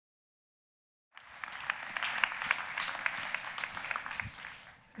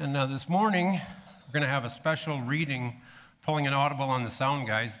And this morning, we're going to have a special reading, pulling an audible on the sound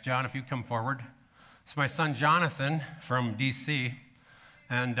guys. John, if you come forward. It's my son Jonathan from D.C.,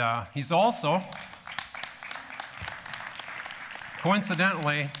 and he's also,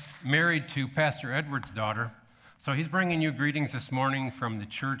 coincidentally, married to Pastor Edward's daughter. So he's bringing you greetings this morning from the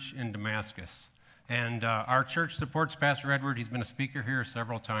church in Damascus. And our church supports Pastor Edward. He's been a speaker here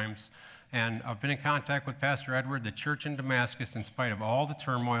several times. And I've been in contact with Pastor Edward. The church in Damascus, in spite of all the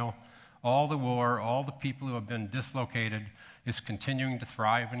turmoil, all the war, all the people who have been dislocated, is continuing to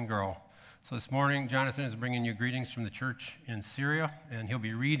thrive and grow. So this morning, Jonathan is bringing you greetings from the church in Syria, and he'll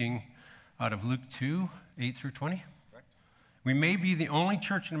be reading out of Luke 2, 8 through 20. Correct. We may be the only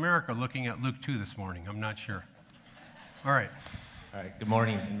church in America looking at Luke 2 this morning. I'm not sure. All right. All right. Good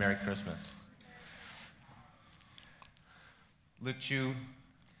morning and Merry Christmas. Luke 2,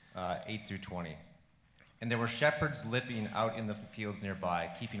 8 through 20. And there were shepherds living out in the fields nearby,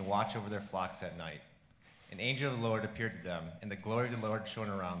 keeping watch over their flocks at night. An angel of the Lord appeared to them, and the glory of the Lord shone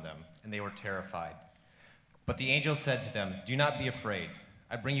around them, and they were terrified. But the angel said to them, "Do not be afraid.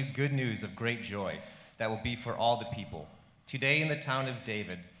 I bring you good news of great joy that will be for all the people. Today in the town of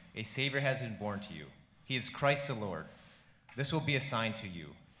David, a Savior has been born to you. He is Christ the Lord. This will be a sign to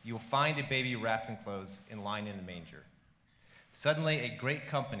you. You will find a baby wrapped in clothes and lying in a manger." Suddenly, a great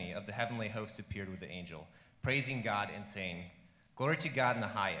company of the heavenly host appeared with the angel, praising God and saying, "Glory to God in the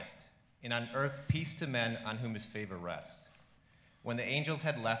highest, and on earth peace to men on whom his favor rests." When the angels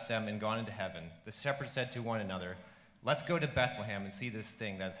had left them and gone into heaven, the shepherds said to one another, "Let's go to Bethlehem and see this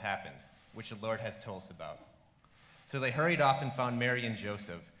thing that has happened, which the Lord has told us about." So they hurried off and found Mary and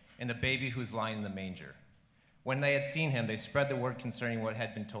Joseph, and the baby who was lying in the manger. When they had seen him, they spread the word concerning what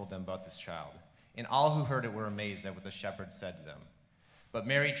had been told them about this child. And all who heard it were amazed at what the shepherds said to them. But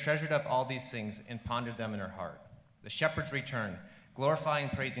Mary treasured up all these things and pondered them in her heart. The shepherds returned, glorifying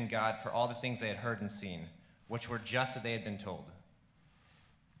and praising God for all the things they had heard and seen, which were just as they had been told.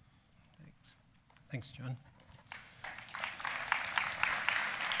 Thanks, John.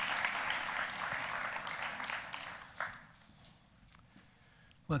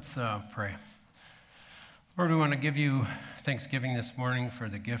 Let's pray. Lord, we want to give you thanksgiving this morning for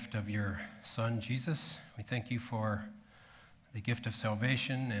the gift of your Son, Jesus. We thank you for the gift of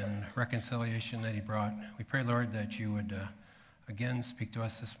salvation and reconciliation that he brought. We pray, Lord, that you would again speak to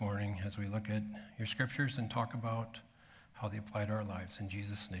us this morning as we look at your scriptures and talk about how they apply to our lives. In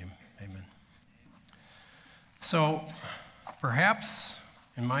Jesus' name, amen. So, perhaps,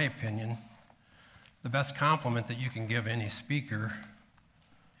 in my opinion, the best compliment that you can give any speaker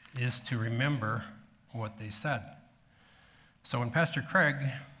is to remember what they said. So when Pastor Craig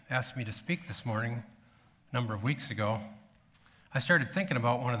asked me to speak this morning, a number of weeks ago, I started thinking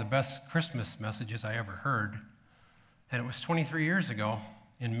about one of the best Christmas messages I ever heard, and it was 23 years ago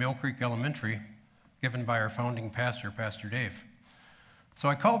in Mill Creek Elementary, given by our founding pastor, Pastor Dave. So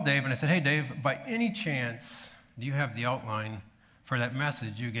I called Dave and I said, "Hey Dave, by any chance, do you have the outline for that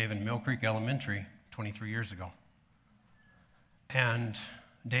message you gave in Mill Creek Elementary 23 years ago?" And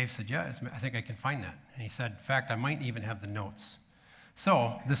Dave said, "Yeah, I think I can find that." And he said, "In fact, I might even have the notes."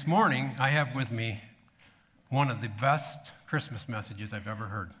 So this morning, I have with me one of the best Christmas messages I've ever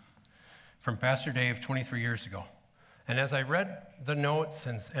heard from Pastor Dave 23 years ago. And as I read the notes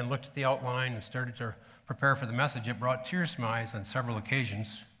and looked at the outline and started to prepare for the message, it brought tears to my eyes on several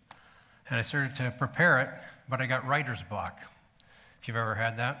occasions. And I started to prepare it, but I got writer's block, if you've ever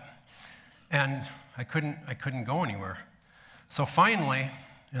had that. And I couldn't go anywhere. So finally,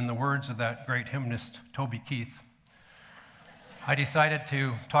 in the words of that great hymnist, Toby Keith, I decided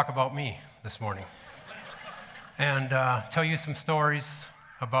to talk about me this morning and tell you some stories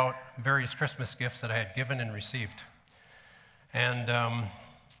about various Christmas gifts that I had given and received. And,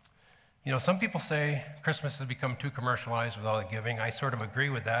 some people say Christmas has become too commercialized with all the giving. I sort of agree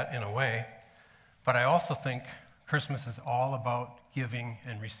with that in a way, but I also think Christmas is all about giving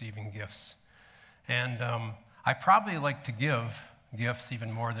and receiving gifts. And I probably like to give gifts even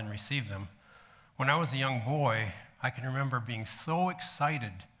more than receive them. When I was a young boy, I can remember being so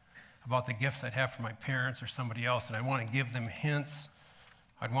excited about the gifts I'd have for my parents or somebody else, and I'd want to give them hints.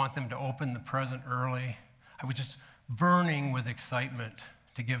 I'd want them to open the present early. I was just burning with excitement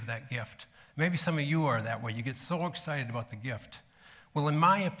to give that gift. Maybe some of you are that way. You get so excited about the gift. Well, in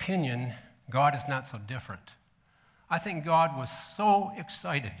my opinion, God is not so different. I think God was so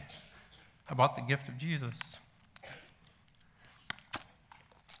excited about the gift of Jesus.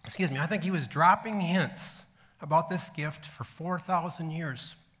 I think he was dropping hints about this gift for 4,000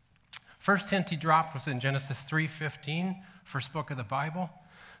 years. First hint he dropped was in Genesis 3:15, first book of the Bible.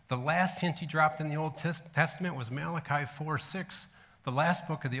 The last hint he dropped in the Old Testament was Malachi 4:6, the last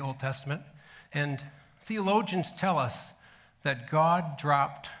book of the Old Testament, and theologians tell us that God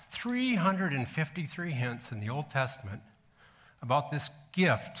dropped 353 hints in the Old Testament about this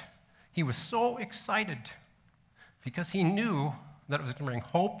gift. He was so excited because he knew that it was going to bring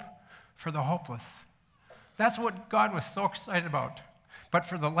hope for the hopeless. That's what God was so excited about. But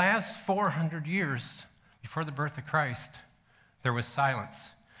for the last 400 years before the birth of Christ, there was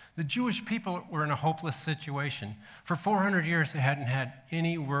silence. The Jewish people were in a hopeless situation. For 400 years, they hadn't had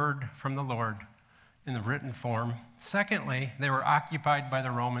any word from the Lord in the written form. Secondly, they were occupied by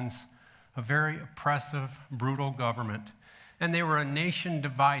the Romans, a very oppressive, brutal government. And they were a nation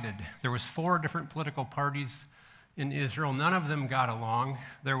divided. There was 4 different political parties in Israel. None of them got along.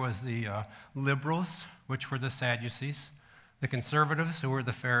 There was the liberals, which were the Sadducees, the conservatives, who were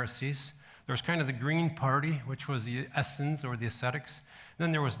the Pharisees. There was kind of the Green Party, which was the Essenes or the ascetics. And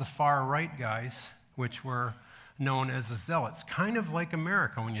then there was the far right guys, which were known as the Zealots, kind of like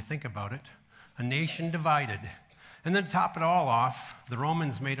America when you think about it, a nation divided. And then to top it all off, the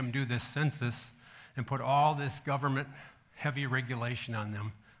Romans made them do this census and put all this government heavy regulation on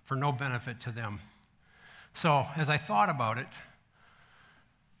them for no benefit to them. So as I thought about it,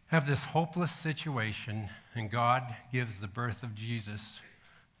 I have this hopeless situation, and God gives the birth of Jesus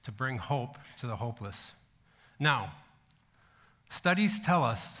to bring hope to the hopeless. Now, studies tell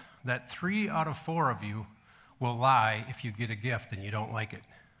us that 3 out of 4 of you will lie if you get a gift and you don't like it.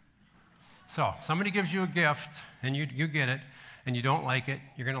 So, somebody gives you a gift and you get it and you don't like it,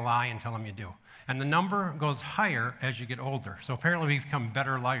 you're going to lie and tell them you do. And the number goes higher as you get older. So apparently we become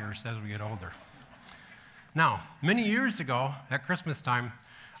better liars as we get older. Now, many years ago at Christmas time,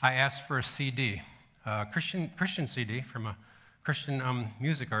 I asked for a CD, a Christian CD from a Christian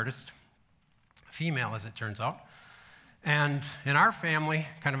music artist, female as it turns out. And in our family,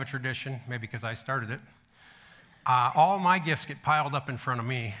 kind of a tradition, maybe because I started it, all my gifts get piled up in front of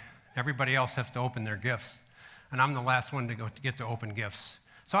me. Everybody else has to open their gifts, and I'm the last one to get to open gifts.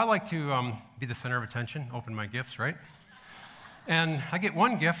 So I like to be the center of attention, open my gifts, right? And I get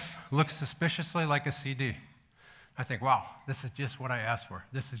one gift, looks suspiciously like a CD. I think, wow, this is just what I asked for.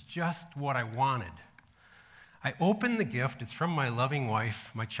 This is just what I wanted. I open the gift. It's from my loving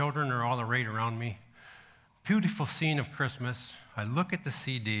wife. My children are all arrayed around me. Beautiful scene of Christmas. I look at the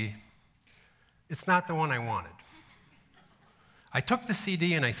CD. It's not the one I wanted. I took the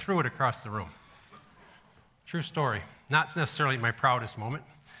CD and I threw it across the room. True story. Not necessarily my proudest moment.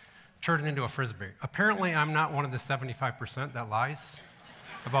 Turned it into a Frisbee. Apparently, I'm not one of the 75% that lies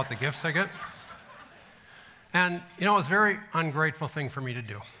about the gifts I get. And, you know, it was a very ungrateful thing for me to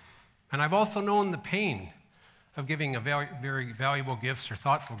do. And I've also known the pain of giving very valuable gifts or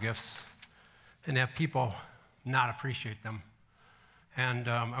thoughtful gifts and have people not appreciate them. And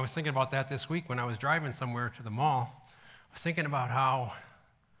I was thinking about that this week when I was driving somewhere to the mall. I was thinking about how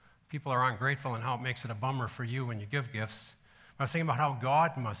people are ungrateful and how it makes it a bummer for you when you give gifts. I was thinking about how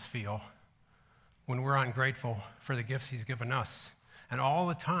God must feel when we're ungrateful for the gifts he's given us, and all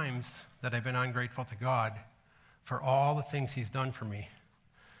the times that I've been ungrateful to God for all the things he's done for me.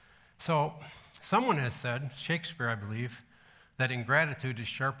 So someone has said, Shakespeare I believe, that ingratitude is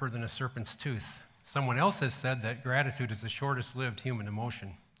sharper than a serpent's tooth. Someone else has said that gratitude is the shortest lived human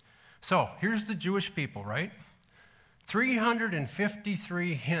emotion. So here's the Jewish people, right?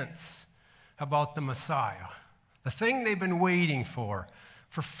 353 hints about the Messiah, the thing they've been waiting for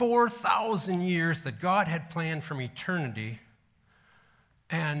 4,000 years that God had planned from eternity.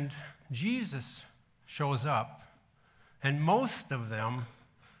 And Jesus shows up, and most of them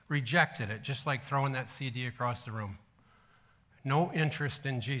rejected it, just like throwing that CD across the room. No interest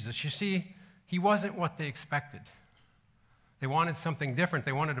in Jesus. You see, he wasn't what they expected. They wanted something different.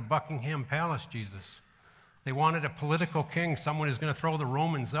 They wanted a Buckingham Palace Jesus. They wanted a political king, someone who's going to throw the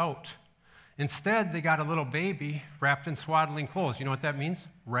Romans out. Instead, they got a little baby wrapped in swaddling clothes. You know what that means?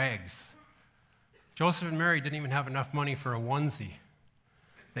 Rags. Joseph and Mary didn't even have enough money for a onesie.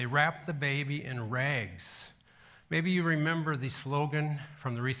 They wrapped the baby in rags. Maybe you remember the slogan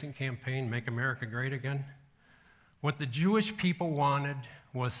from the recent campaign, Make America Great Again. What the Jewish people wanted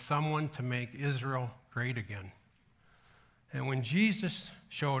was someone to make Israel great again. And when Jesus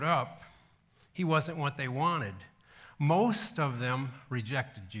showed up, he wasn't what they wanted. Most of them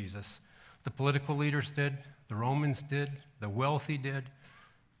rejected Jesus. The political leaders did, the Romans did, the wealthy did.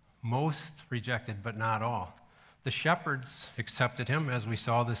 Most rejected, but not all. The shepherds accepted him, as we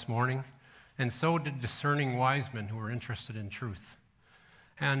saw this morning, and so did discerning wise men who were interested in truth.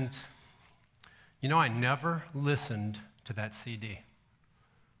 And, you know, I never listened to that CD.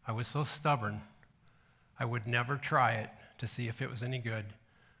 I was so stubborn, I would never try it to see if it was any good,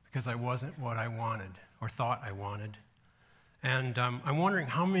 because I wasn't what I wanted or thought I wanted. And I'm wondering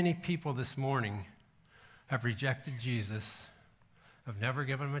how many people this morning have rejected Jesus, have never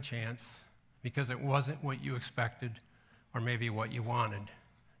given him a chance because it wasn't what you expected or maybe what you wanted.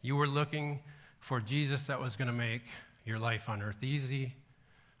 You were looking for Jesus that was going to make your life on earth easy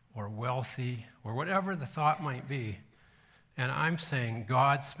or wealthy or whatever the thought might be. And I'm saying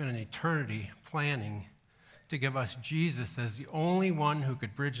God spent an eternity planning to give us Jesus as the only one who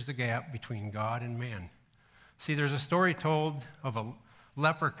could bridge the gap between God and man. See, there's a story told of a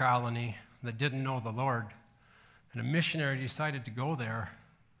leper colony that didn't know the Lord, and a missionary decided to go there.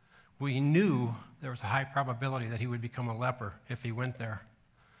 We knew there was a high probability that he would become a leper if he went there,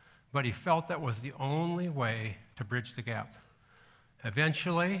 but he felt that was the only way to bridge the gap.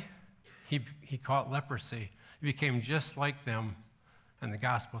 Eventually, he caught leprosy. He became just like them, and the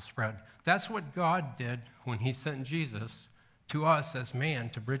gospel spread. That's what God did when he sent Jesus to us as man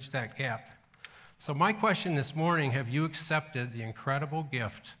to bridge that gap. So my question this morning, have you accepted the incredible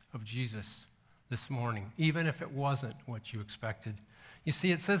gift of Jesus this morning, even if it wasn't what you expected? You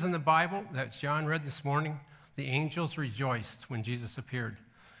see, it says in the Bible that John read this morning, the angels rejoiced when Jesus appeared.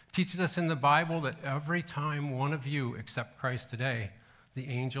 It teaches us in the Bible that every time one of you accept Christ today, the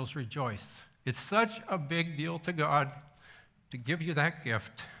angels rejoice. It's such a big deal to God to give you that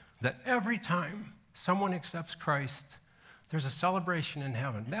gift that every time someone accepts Christ, there's a celebration in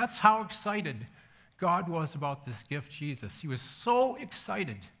heaven. That's how excited God was about this gift, Jesus. He was so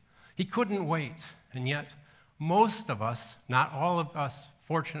excited. He couldn't wait. And yet, most of us, not all of us,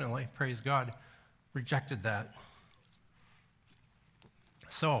 fortunately, praise God, rejected that.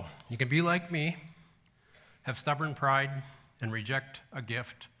 So, you can be like me, have stubborn pride, and reject a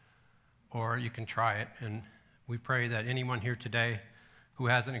gift, or you can try it. And we pray that anyone here today who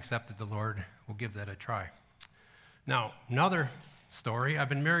hasn't accepted the Lord will give that a try. Now, another story. I've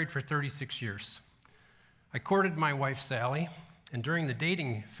been married for 36 years. I courted my wife, Sally, and during the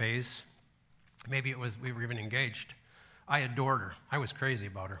dating phase, maybe it was we were even engaged, I adored her. I was crazy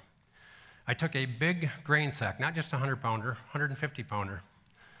about her. I took a big grain sack, not just a 100-pounder, 150-pounder,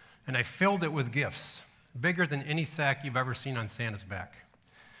 and I filled it with gifts, bigger than any sack you've ever seen on Santa's back.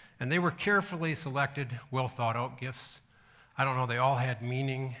 And they were carefully selected, well-thought-out gifts. I don't know, they all had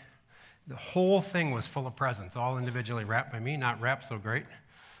meaning. The whole thing was full of presents, all individually wrapped by me, not wrapped so great,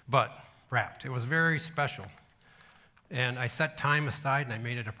 but wrapped. It was very special. And I set time aside and I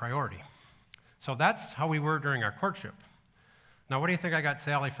made it a priority. So that's how we were during our courtship. Now, what do you think I got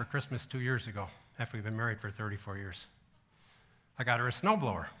Sally for Christmas 2 years ago, after we've been married for 34 years? I got her a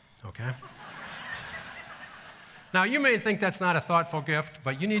snowblower, okay? Now, you may think that's not a thoughtful gift,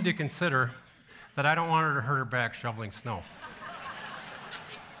 but you need to consider that I don't want her to hurt her back shoveling snow.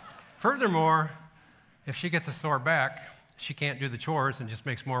 Furthermore, if she gets a sore back, she can't do the chores and just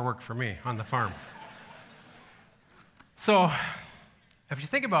makes more work for me on the farm. So, if you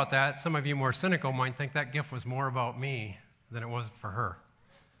think about that, some of you more cynical might think that gift was more about me than it was for her.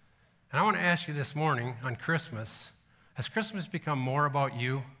 And I want to ask you this morning on Christmas, has Christmas become more about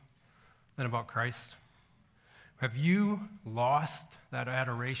you than about Christ? Have you lost that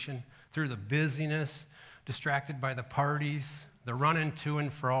adoration through the busyness, distracted by the parties, the running to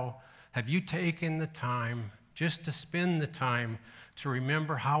and fro? Have you taken the time just to spend the time to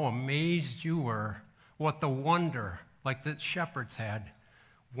remember how amazed you were, what the wonder, like the shepherds had,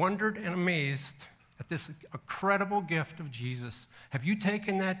 wondered and amazed at this incredible gift of Jesus? Have you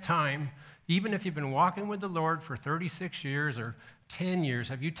taken that time, even if you've been walking with the Lord for 36 years or 10 years,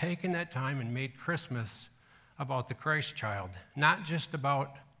 have you taken that time and made Christmas about the Christ child, not just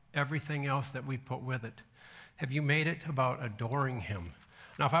about everything else that we put with it? Have you made it about adoring him?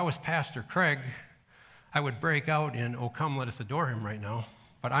 Now, if I was Pastor Craig, I would break out in, "Oh, come, let us adore him" right now,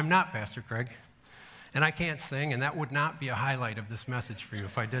 but I'm not Pastor Craig, and I can't sing, and that would not be a highlight of this message for you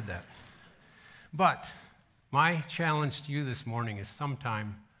if I did that. But my challenge to you this morning is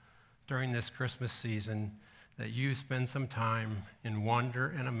sometime during this Christmas season that you spend some time in wonder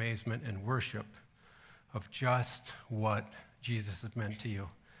and amazement and worship of just what Jesus has meant to you.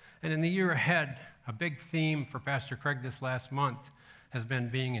 And in the year ahead, a big theme for Pastor Craig this last month has been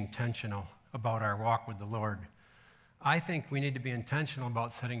being intentional about our walk with the Lord. I think we need to be intentional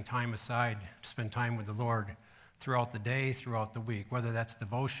about setting time aside to spend time with the Lord throughout the day, throughout the week, whether that's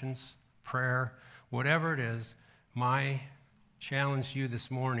devotions, prayer, whatever it is. My challenge to you this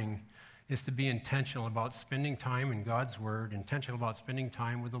morning is to be intentional about spending time in God's Word, intentional about spending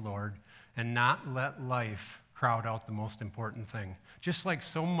time with the Lord, and not let life crowd out the most important thing. Just like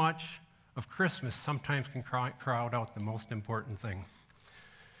so much of Christmas sometimes can crowd out the most important thing.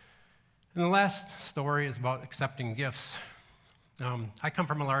 And the last story is about accepting gifts. I come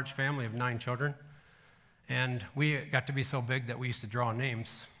from a large family of 9 children, And we got to be so big that we used to draw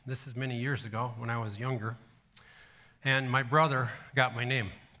names. This is many years ago when I was younger. And my brother got my name.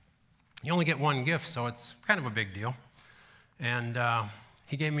 You only get one gift, so it's kind of a big deal. And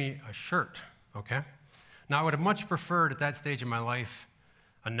he gave me a shirt, okay? Now, I would have much preferred at that stage in my life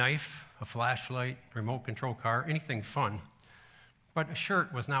a knife, a flashlight, remote control car, anything fun. But a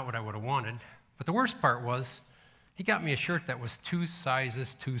shirt was not what I would have wanted. But the worst part was, he got me a shirt that was 2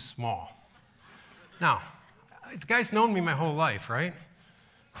 sizes too small. Now, the guy's known me my whole life, right?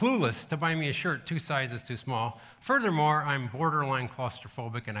 Clueless to buy me a shirt 2 sizes too small. Furthermore, I'm borderline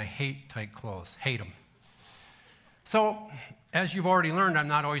claustrophobic and I hate tight clothes, hate them. So, as you've already learned, I'm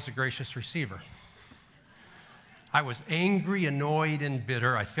not always a gracious receiver. I was angry, annoyed, and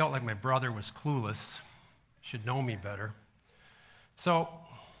bitter. I felt like my brother was clueless, should know me better. So,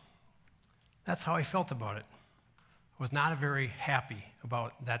 that's how I felt about it. I was not very happy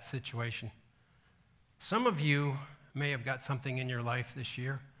about that situation. Some of you may have got something in your life this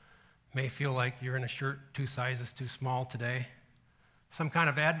year, may feel like you're in a shirt 2 sizes too small today. Some kind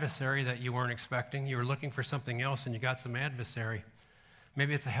of adversary that you weren't expecting. You were looking for something else and you got some adversary.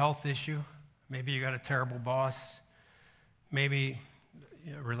 Maybe it's a health issue. Maybe you got a terrible boss. Maybe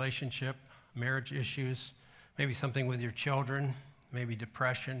a relationship, marriage issues. Maybe something with your children. Maybe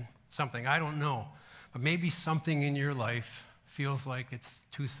depression, something. I don't know. But maybe something in your life feels like it's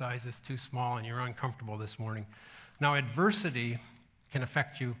 2 sizes too small and you're uncomfortable this morning. Now, adversity can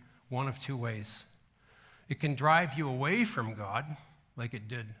affect you one of 2 ways. It can drive you away from God, like it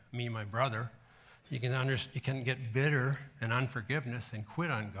did me and my brother. You can get bitter and unforgiveness and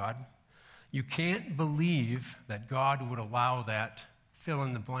quit on God. You can't believe that God would allow that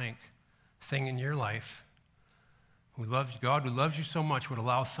fill-in-the-blank thing in your life. God, who loves you so much, would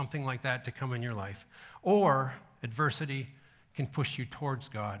allow something like that to come in your life. Or adversity can push you towards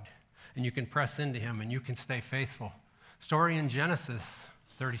God, and you can press into him, and you can stay faithful. Story in Genesis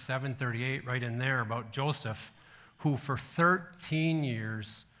 37, 38, right in there, about Joseph, who for 13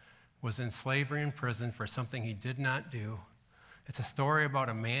 years was in slavery in prison for something he did not do. It's a story about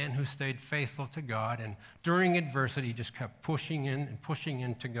a man who stayed faithful to God, and during adversity, he just kept pushing in and pushing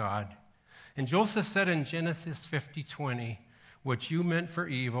into God. And Joseph said in Genesis 50:20, what you meant for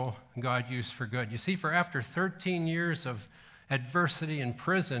evil, God used for good. You see, for after 13 years of adversity in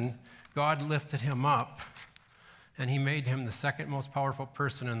prison, God lifted him up, and he made him the second most powerful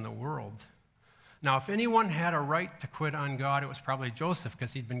person in the world. Now, if anyone had a right to quit on God, it was probably Joseph,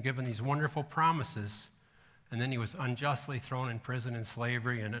 because he'd been given these wonderful promises, and then he was unjustly thrown in prison in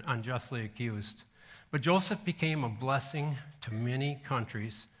slavery and unjustly accused. But Joseph became a blessing to many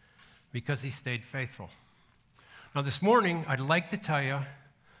countries because he stayed faithful. Now, this morning, I'd like to tell you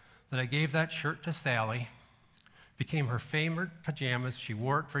that I gave that shirt to Sally, became her favorite pajamas. She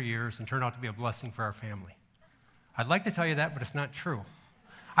wore it for years and turned out to be a blessing for our family. I'd like to tell you that, but it's not true.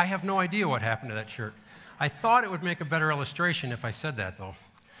 I have no idea what happened to that shirt. I thought it would make a better illustration if I said that, though.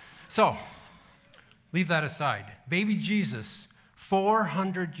 So, leave that aside. Baby Jesus,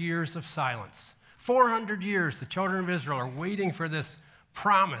 400 years of silence. 400 years, the children of Israel are waiting for this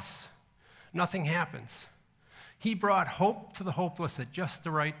promise. Nothing happens. He brought hope to the hopeless at just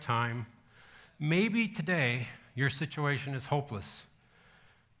the right time. Maybe today your situation is hopeless.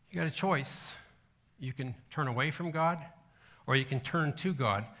 You got a choice. You can turn away from God, or you can turn to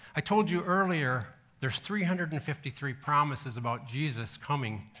God. I told you earlier there's 353 promises about Jesus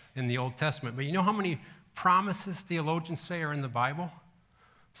coming in the Old Testament. But you know how many promises theologians say are in the Bible?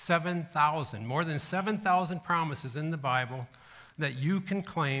 7,000. More than 7,000 promises in the Bible that you can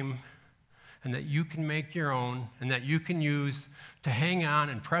claim and that you can make your own and that you can use to hang on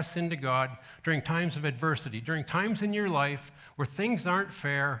and press into God during times of adversity, during times in your life where things aren't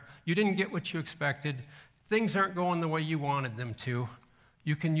fair, you didn't get what you expected, things aren't going the way you wanted them to.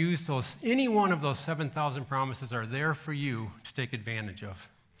 You can use those. Any one of those 7,000 promises are there for you to take advantage of.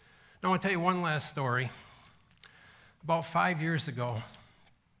 Now, I want to tell you one last story. About 5 years ago,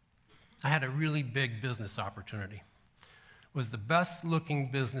 I had a really big business opportunity. It was the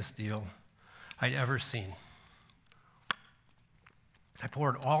best-looking business deal I'd ever seen. I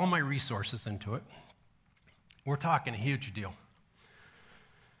poured all my resources into it. We're talking a huge deal.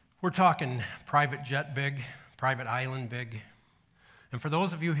 We're talking private jet big, private island big. And for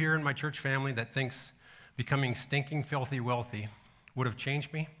those of you here in my church family that thinks becoming stinking, filthy wealthy would have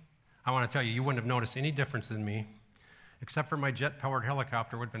changed me, I want to tell you, you wouldn't have noticed any difference in me, except for my jet-powered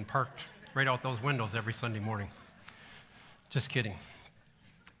helicopter would have been parked right out those windows every Sunday morning. Just kidding.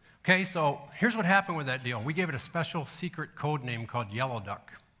 Okay, so here's what happened with that deal. We gave it a special secret code name called Yellow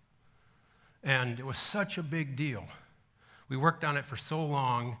Duck. And it was such a big deal. We worked on it for so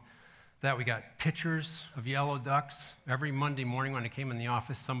long that we got pictures of yellow ducks. Every Monday morning when I came in the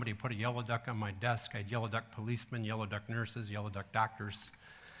office, somebody put a yellow duck on my desk. I had yellow duck policemen, yellow duck nurses, yellow duck doctors.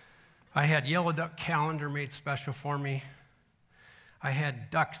 I had yellow duck calendar made special for me. I had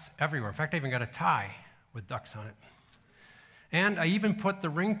ducks everywhere. In fact, I even got a tie with ducks on it. And I even put the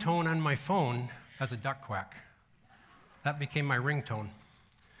ringtone on my phone as a duck quack. That became my ringtone.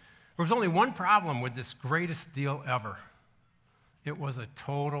 There was only one problem with this greatest deal ever. It was a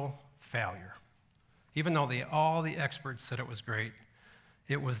total failure. Even though all the experts said it was great,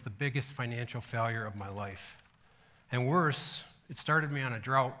 it was the biggest financial failure of my life. And worse, it started me on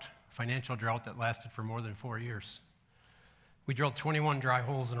a financial drought that lasted for more than 4 years. We drilled 21 dry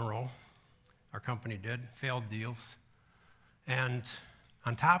holes in a row. Our company did, failed deals. And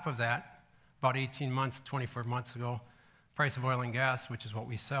on top of that, about 18 months, 24 months ago, price of oil and gas, which is what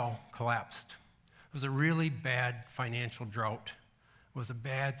we sell, collapsed. It was a really bad financial drought. It was a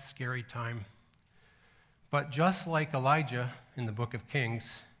bad, scary time. But just like Elijah in the book of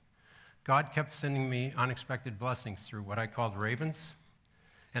Kings, God kept sending me unexpected blessings through what I called ravens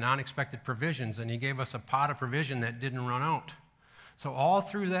and unexpected provisions, and he gave us a pot of provision that didn't run out. So all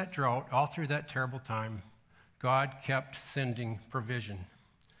through that drought, all through that terrible time, God kept sending provision.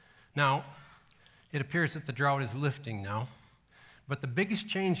 Now, it appears that the drought is lifting now, but the biggest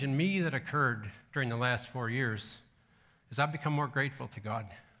change in me that occurred during the last 4 years is I've become more grateful to God.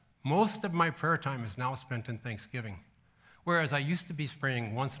 Most of my prayer time is now spent in Thanksgiving, whereas I used to be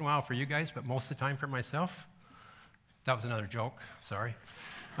praying once in a while for you guys, but most of the time for myself. That was another joke, sorry.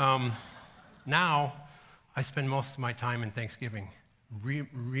 Now, I spend most of my time in Thanksgiving,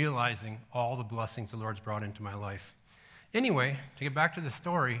 realizing all the blessings the Lord's brought into my life. Anyway, to get back to the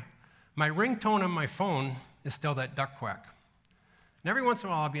story, my ringtone on my phone is still that duck quack. And every once in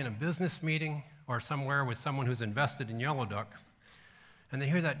a while, I'll be in a business meeting or somewhere with someone who's invested in yellow duck, and they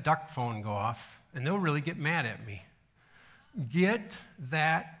hear that duck phone go off, and they'll really get mad at me. Get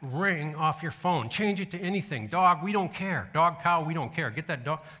that ring off your phone. Change it to anything. Dog, we don't care. Dog, cow, we don't care. Get that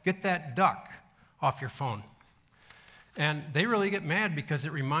duck off your phone. And they really get mad because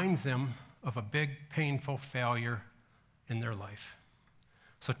it reminds them of a big, painful failure in their life.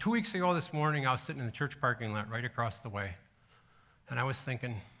 So 2 weeks ago this morning, I was sitting in the church parking lot right across the way, and I was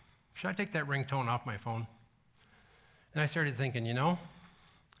thinking, should I take that ringtone off my phone? And I started thinking,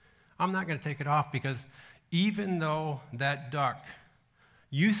 I'm not going to take it off, because even though that duck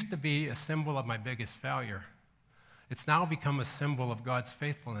used to be a symbol of my biggest failure, it's now become a symbol of God's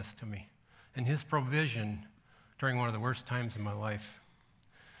faithfulness to me and his provision during one of the worst times in my life.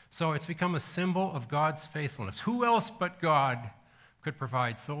 So it's become a symbol of God's faithfulness. Who else but God could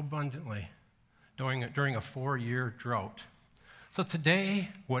provide so abundantly during a 4-year drought? So today,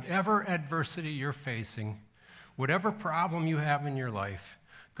 whatever adversity you're facing, whatever problem you have in your life,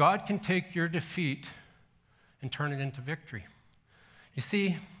 God can take your defeat and turn it into victory. You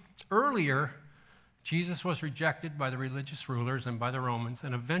see, earlier, Jesus was rejected by the religious rulers and by the Romans,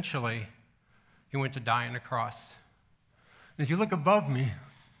 and eventually he went to die on a cross. And if you look above me,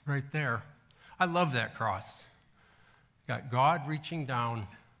 right there, I love that cross. Got God reaching down,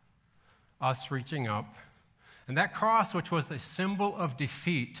 us reaching up. And that cross, which was a symbol of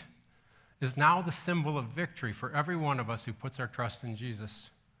defeat, is now the symbol of victory for every one of us who puts our trust in Jesus.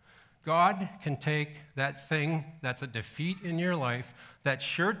 God can take that thing that's a defeat in your life, that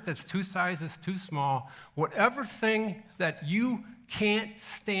shirt that's 2 sizes too small, whatever thing that you can't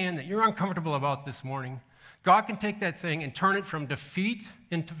stand, that you're uncomfortable about this morning, God can take that thing and turn it from defeat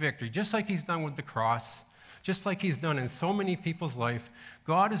into victory, just like he's done with the cross, just like he's done in so many people's life.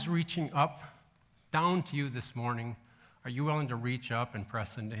 God is reaching up, down to you this morning. Are you willing to reach up and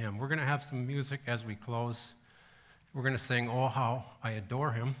press into him? We're going to have some music as we close. We're going to sing, "Oh, How I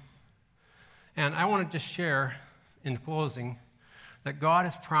Adore Him." And I want to just share in closing that God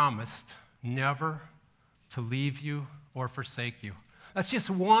has promised never to leave you or forsake you. That's just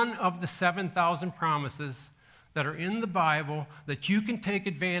one of the 7,000 promises that are in the Bible that you can take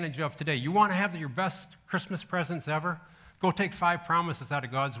advantage of today. You want to have your best Christmas presents ever? Go take 5 promises out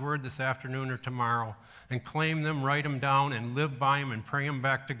of God's Word this afternoon or tomorrow and claim them, write them down, and live by them and pray them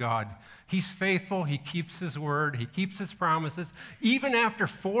back to God. He's faithful. He keeps his word. He keeps his promises. Even after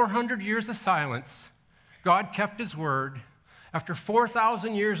 400 years of silence, God kept his word. After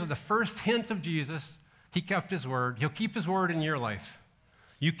 4,000 years of the first hint of Jesus, he kept his word. He'll keep his word in your life.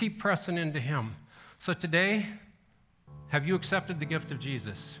 You keep pressing into him. So today, have you accepted the gift of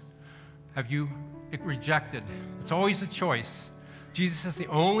Jesus? Have you rejected? It's always a choice. Jesus is the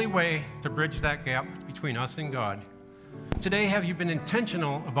only way to bridge that gap between us and God. Today, have you been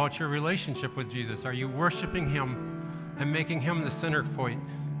intentional about your relationship with Jesus? Are you worshiping him and making him the center point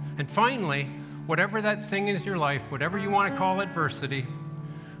And finally, whatever that thing is in your life, whatever you want to call adversity,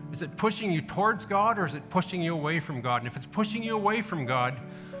 is it pushing you towards God or is it pushing you away from God? And if it's pushing you away from God,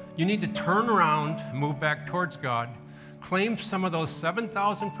 you need to turn around, move back towards God, claim some of those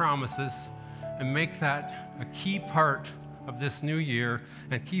 7,000 promises, and make that a key part of this new year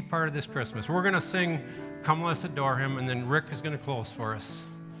and key part of this Christmas. We're going to sing Come Let Us Adore Him, and then Rick is going to close for us.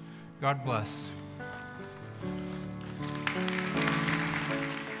 God bless.